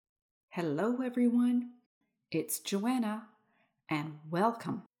Hello, everyone. It's Joanna, and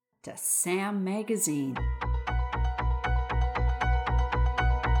welcome to Sam Magazine.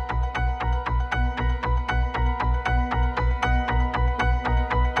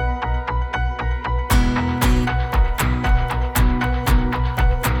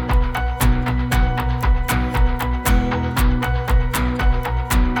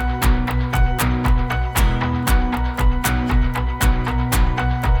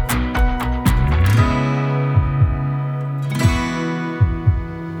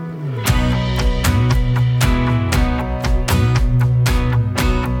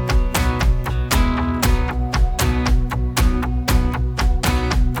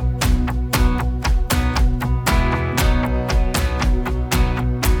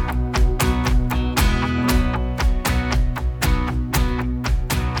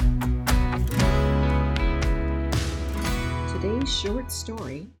 Today's short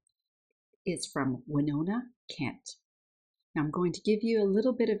story is from Winona, Kent. Now I'm going to give you a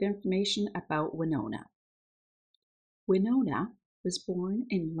little bit of information about Winona. Winona was born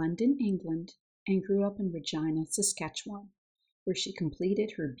in London, England, and grew up in Regina, Saskatchewan, where she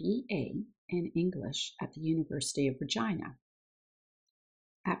completed her BA in English at the University of Regina.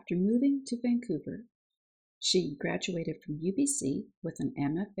 After moving to Vancouver, she graduated from UBC with an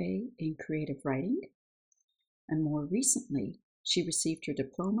MFA in creative writing, and more recently, she received her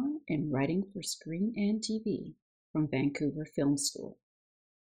diploma in writing for screen and TV from Vancouver Film School.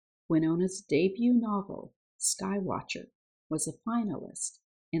 Winona's debut novel, Skywatcher, was a finalist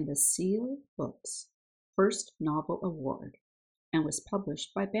in the Seal Books First Novel Award and was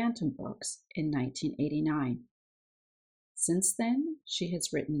published by Bantam Books in 1989. Since then, she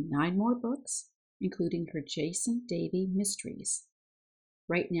has written 9 more books, including her Jason Davey mysteries.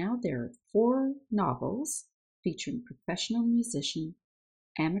 Right now, there are 4 novels featuring professional musician,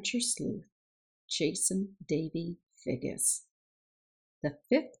 amateur sleuth, Jason Davey Figgis. The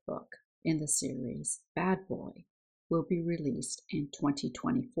 5th book in the series, Bad Boy, will be released in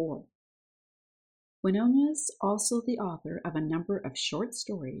 2024. Winona is also the author of a number of short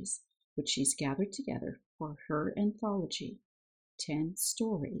stories which she's gathered together for her anthology, 10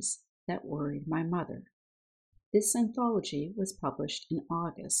 Stories That Worried My Mother. This anthology was published in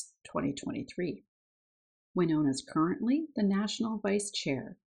August 2023. Winona is currently the National Vice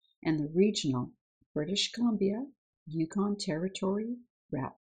Chair and the Regional British Columbia Yukon Territory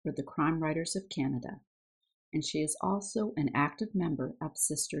Rep for the Crime Writers of Canada, and she is also an active member of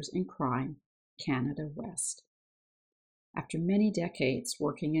Sisters in Crime Canada West. After many decades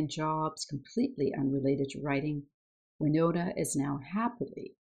working in jobs completely unrelated to writing, Winona is now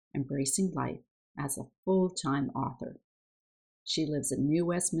happily embracing life as a full-time author. She lives in New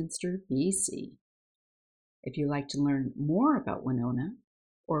Westminster, BC. If you'd like to learn more about Winona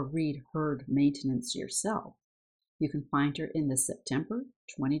or read Herd Maintenance yourself, you can find her in the September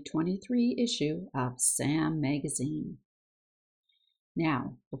 2023 issue of Sam Magazine.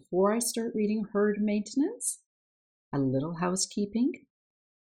 Now, before I start reading Herd Maintenance, a little housekeeping.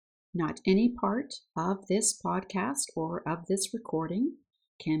 Not any part of this podcast or of this recording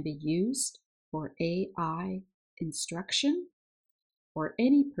can be used for AI instruction or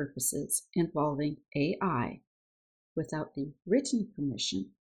any purposes involving AI without the written permission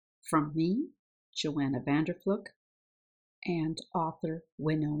from me, Joanna Vandervloek, and author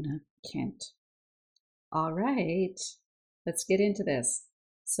Winona Kent. All right, let's get into this.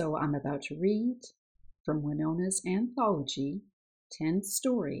 So I'm about to read from Winona's anthology, 10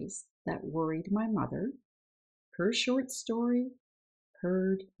 Stories That Worried My Mother, her short story,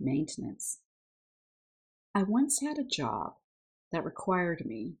 Herd Maintenance. I once had a job that required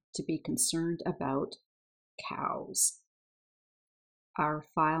me to be concerned about cows. Our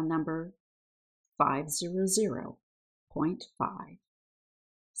file number 500.5,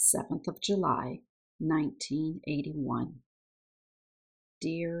 7th of July, 1981.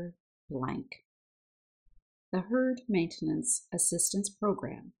 Dear blank. The Herd Maintenance Assistance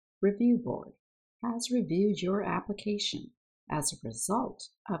Program Review Board has reviewed your application as a result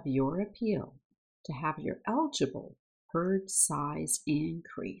of your appeal to have your eligible herd size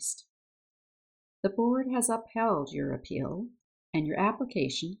increased. The board has upheld your appeal and your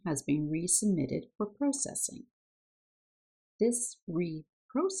application has been resubmitted for processing. This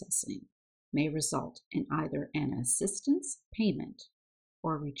reprocessing may result in either an assistance payment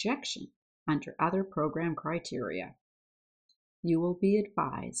or rejection under other program criteria. You will be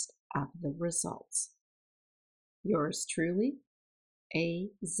advised of the results. Yours truly, A.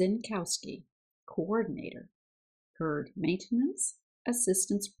 Zinkowski, Coordinator, Herd Maintenance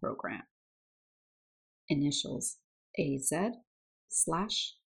Assistance Program. Initials AZ/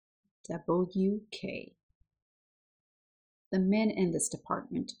 WK. The men in this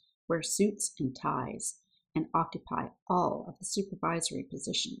department wear suits and ties and occupy all of the supervisory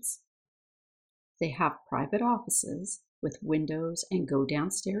positions. They have private offices with windows and go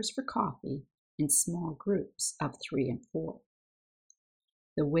downstairs for coffee in small groups of 3 and 4.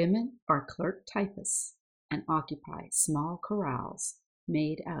 The women are clerk typists and occupy small corrals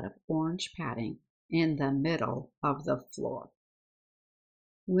made out of orange padding in the middle of the floor.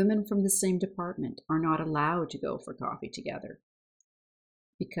 Women from the same department are not allowed to go for coffee together.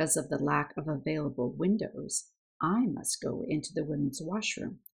 Because of the lack of available windows, I must go into the women's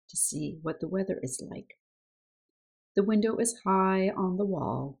washroom to see what the weather is like. The window is high on the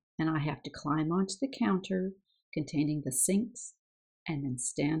wall, and I have to climb onto the counter containing the sinks and then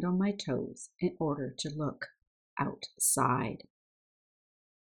stand on my toes in order to look outside.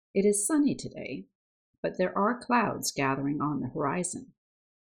 It is sunny today, but there are clouds gathering on the horizon.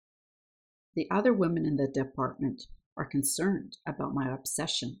 The other women in the department are concerned about my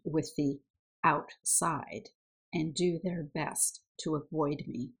obsession with the outside and do their best to avoid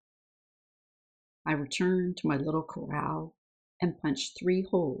me. I return to my little corral and punch 3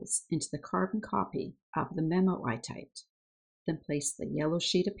 holes into the carbon copy of the memo I typed, then place the yellow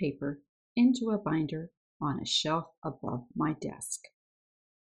sheet of paper into a binder on a shelf above my desk.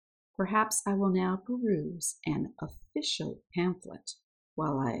 Perhaps I will now peruse an official pamphlet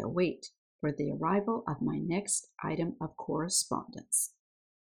while I await for the arrival of my next item of correspondence.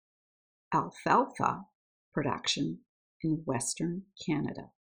 Alfalfa production in Western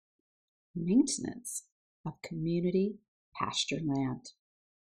Canada. Maintenance of community pasture land.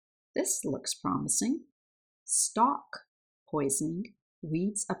 This looks promising. Stock poisoning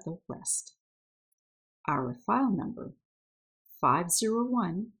weeds of the West. Our file number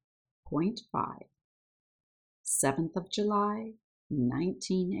 501.5. 7th of July,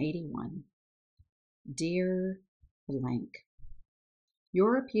 1981. Dear blank,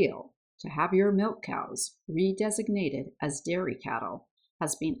 your appeal to have your milk cows redesignated as dairy cattle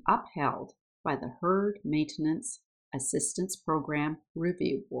has been upheld by the Herd Maintenance Assistance Program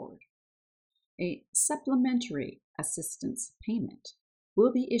Review Board. A supplementary assistance payment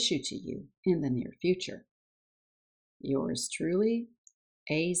will be issued to you in the near future. Yours truly,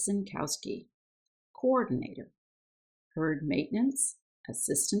 A. Zinkowski, Coordinator, Herd Maintenance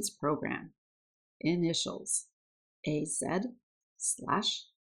Assistance Program. Initials AZ/WK.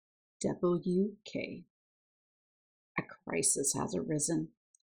 A crisis has arisen.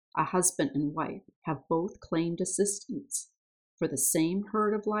 A husband and wife have both claimed assistance for the same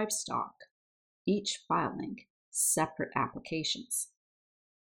herd of livestock, each filing separate applications.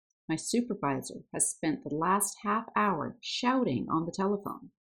 My supervisor has spent the last half hour shouting on the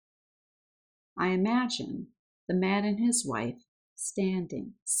telephone. I imagine the man and his wife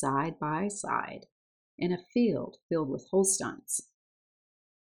standing side by side in a field filled with Holsteins.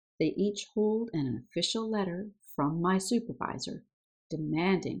 They each hold an official letter from my supervisor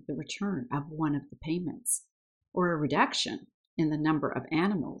demanding the return of one of the payments or a reduction in the number of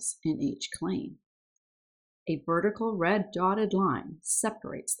animals in each claim. A vertical red dotted line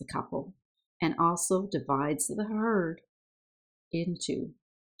separates the couple and also divides the herd into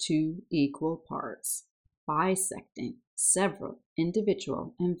 2 equal parts, bisecting several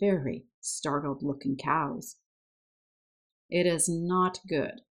individual and very startled-looking cows. It is not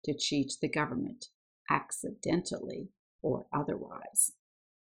good to cheat the government, accidentally or otherwise.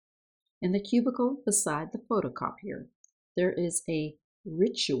 In the cubicle beside the photocopier, there is a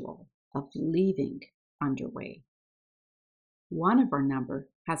ritual of leaving underway. One of our number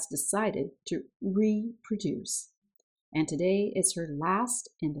has decided to reproduce, and today is her last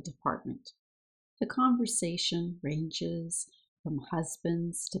in the department. The conversation ranges from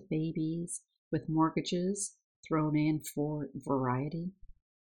husbands to babies, with mortgages thrown in for variety.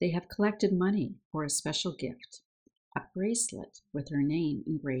 They have collected money for a special gift, a bracelet with her name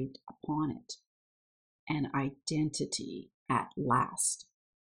engraved upon it. An identity at last.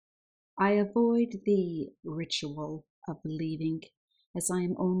 I avoid the ritual of leaving as I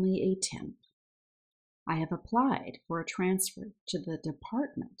am only a temp. I have applied for a transfer to the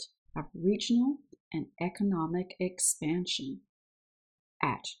Department of Regional and Economic Expansion.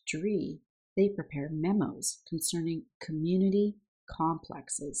 At DRE, they prepare memos concerning community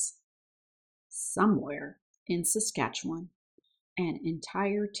complexes. Somewhere in Saskatchewan, an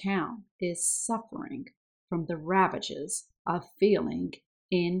entire town is suffering from the ravages of feeling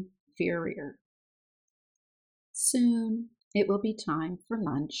inferior. Soon it will be time for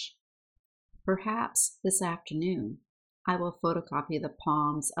lunch. Perhaps this afternoon I will photocopy the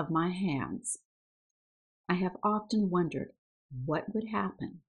palms of my hands. I have often wondered what would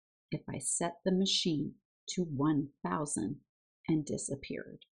happen if I set the machine to 1,000 and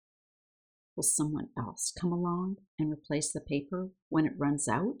disappeared? Will someone else come along and replace the paper when it runs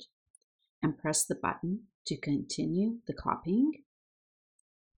out and press the button to continue the copying?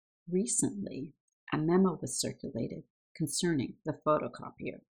 Recently, a memo was circulated concerning the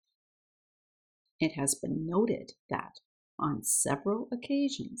photocopier. It has been noted that on several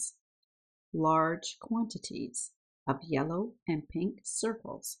occasions, large quantities of yellow and pink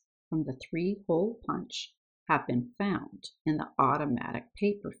circles from the 3-hole punch have been found in the automatic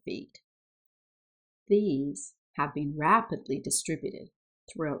paper feed. These have been rapidly distributed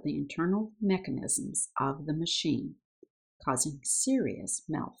throughout the internal mechanisms of the machine, causing serious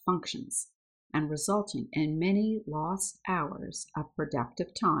malfunctions and resulting in many lost hours of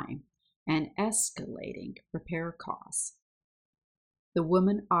productive time and escalating repair costs. The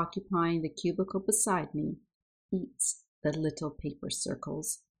woman occupying the cubicle beside me eats the little paper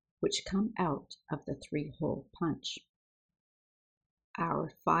circles which come out of the 3-hole punch.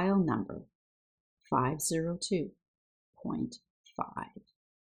 Our file number 502.5,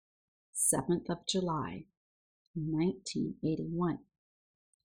 7th of July, 1981.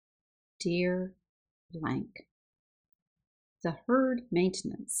 Dear blank, the Herd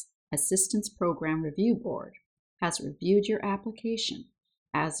Maintenance Assistance Program Review Board has reviewed your application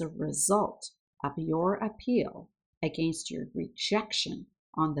as a result of your appeal against your rejection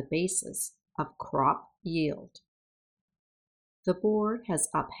on the basis of crop yield. The board has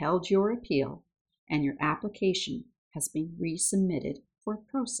upheld your appeal and your application has been resubmitted for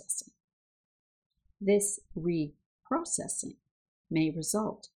processing. This reprocessing may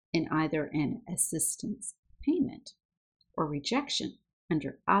result in either an assistance payment or rejection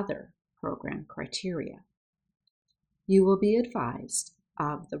under other program criteria. You will be advised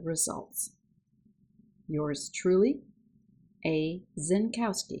of the results. Yours truly, A.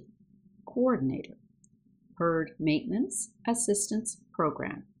 Zinkowski, Coordinator, Herd Maintenance Assistance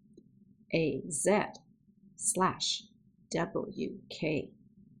Program, AZ/WK.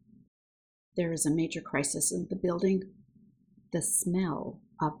 There is a major crisis in the building. The smell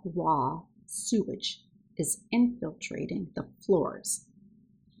of raw sewage is infiltrating the floors.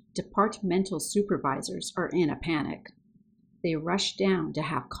 Departmental supervisors are in a panic. They rush down to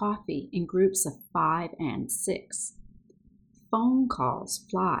have coffee in groups of 5 and 6. Phone calls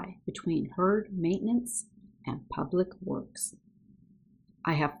fly between herd maintenance and public works.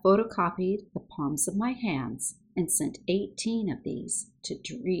 I have photocopied the palms of my hands and sent 18 of these to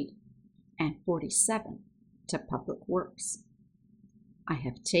DRE and 47 to Public Works. I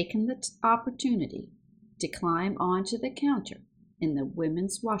have taken the opportunity to climb onto the counter in the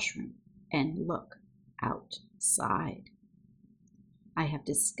women's washroom and look outside. I have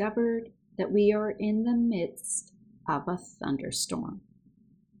discovered that we are in the midst of a thunderstorm.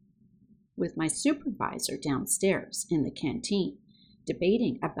 With my supervisor downstairs in the canteen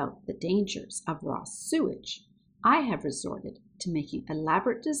debating about the dangers of raw sewage, I have resorted to making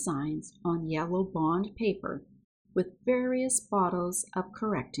elaborate designs on yellow bond paper with various bottles of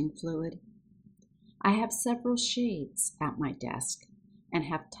correcting fluid. I have several shades at my desk and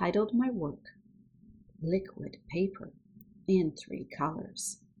have titled my work Liquid Paper in 3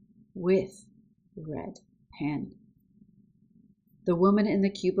 colors with red pen. The woman in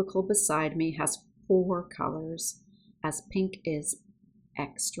the cubicle beside me has 4 colors, as pink is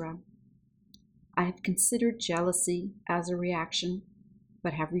extra. I have considered jealousy as a reaction,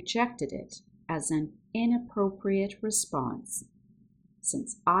 but have rejected it as an inappropriate response,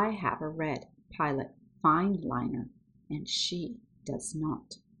 since I have a red Pilot fine liner and she does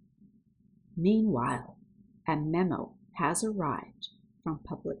not. Meanwhile, a memo has arrived from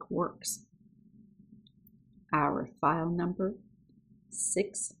Public Works. Our file number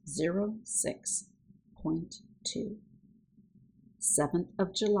 606.2, 7th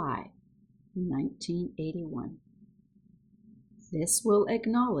of July, 1981. This will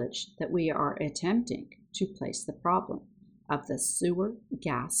acknowledge that we are attempting to place the problem of the sewer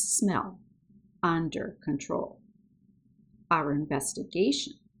gas smell under control. Our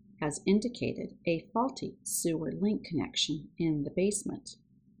investigation has indicated a faulty sewer link connection in the basement.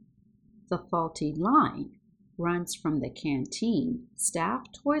 The faulty line runs from the canteen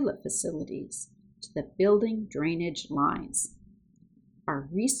staff toilet facilities to the building drainage lines. Our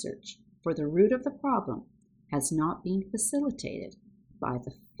research for the root of the problem has not been facilitated by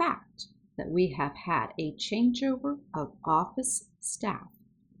the fact that we have had a changeover of office staff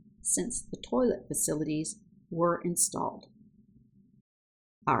since the toilet facilities were installed.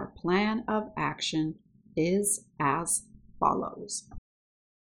 Our plan of action is as follows.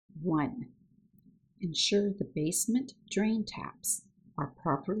 1. Ensure the basement drain taps are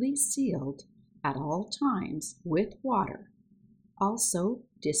properly sealed at all times with water, also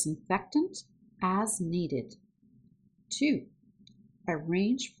disinfectant as needed. 2.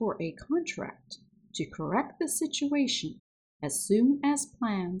 Arrange for a contract to correct the situation as soon as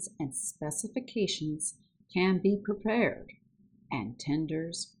plans and specifications can be prepared and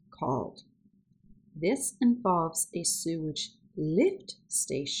tenders called. This involves a sewage lift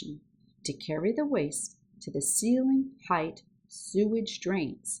station to carry the waste to the ceiling height sewage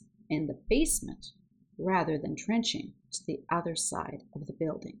drains in the basement rather than trenching to the other side of the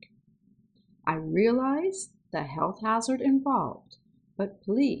building. I realize the health hazard involved, but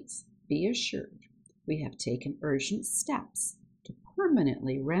please be assured we have taken urgent steps to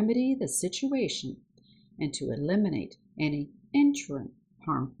permanently remedy the situation and to eliminate any interim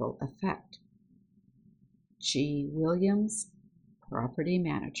harmful effect. G. Williams, Property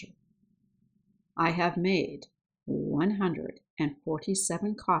Manager. I have made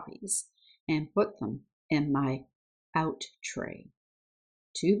 147 copies and put them in my out tray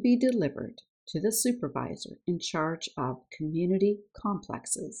to be delivered to the supervisor in charge of community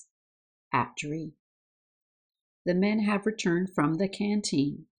complexes at DRE. The men have returned from the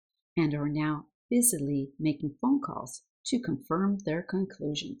canteen and are now busily making phone calls to confirm their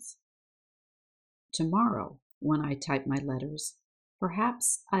conclusions. Tomorrow, when I type my letters,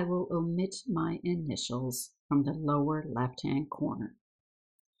 perhaps I will omit my initials from the lower left-hand corner.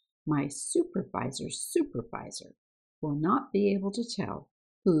 My supervisor's supervisor will not be able to tell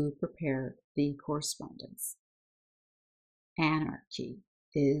who prepared the correspondence. Anarchy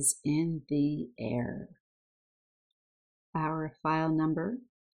is in the air. Our file number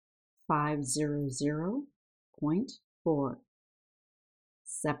 500.4,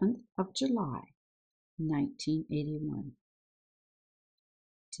 7th of July, 1981.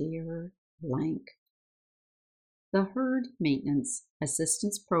 Dear blank. The Herd Maintenance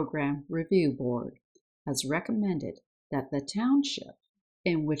Assistance Program Review Board has recommended that the township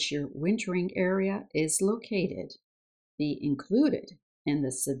in which your wintering area is located be included in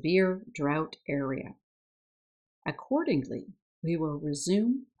the severe drought area. Accordingly, we will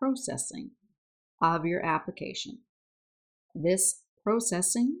resume processing of your application. This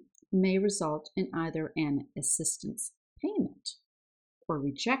processing may result in either an assistance payment or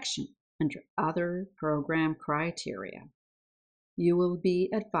rejection under other program criteria. You will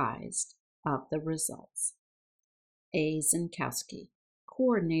be advised of the results. A. Zinkowski,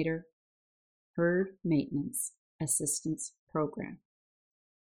 Coordinator, Herd Maintenance Assistance Program.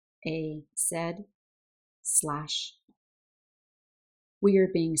 A. said, " We are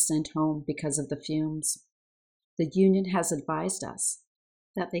being sent home because of the fumes. The union has advised us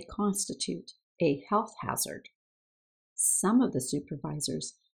that they constitute a health hazard. Some of the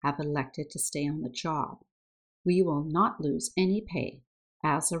supervisors have elected to stay on the job. We will not lose any pay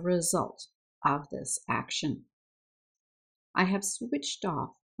as a result of this action. I have switched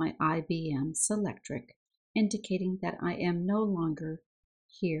off my IBM Selectric, indicating that I am no longer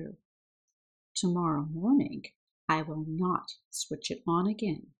here. Tomorrow morning, I will not switch it on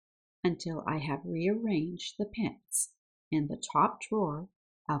again until I have rearranged the pens in the top drawer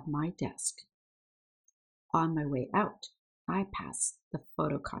of my desk. On my way out, I pass the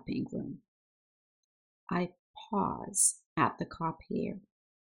photocopying room. I pause at the copier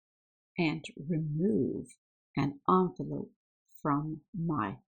and remove an envelope from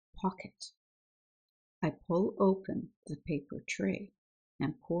my pocket. I pull open the paper tray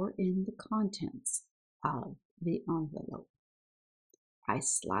and pour in the contents of the envelope. I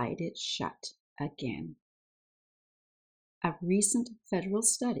slide it shut again. A recent federal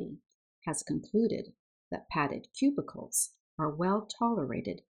study has concluded that padded cubicles are well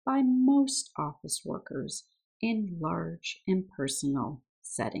tolerated by most office workers in large impersonal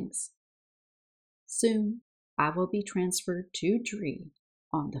settings. Soon, I will be transferred to DRE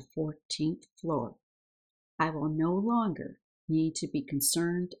on the 14th floor. I will no longer need to be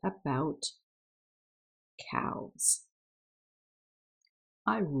concerned about cows.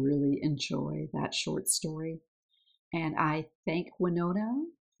 I really enjoy that short story, and I thank Winona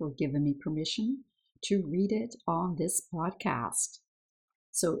for giving me permission to read it on this podcast.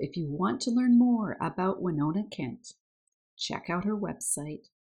 So if you want to learn more about Winona Kent, check out her website,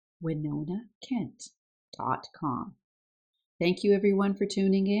 winonakent.com. Thank you everyone for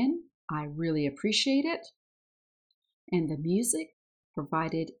tuning in. I really appreciate it. And the music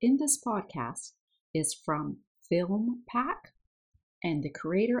provided in this podcast is from Film Pack, and the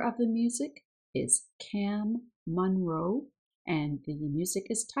creator of the music is Cam Monroe, and the music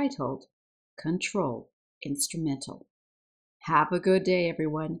is titled Control Instrumental. Have a good day,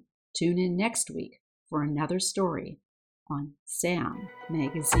 everyone. Tune in next week for another story on Sam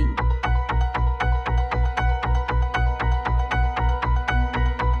magazine.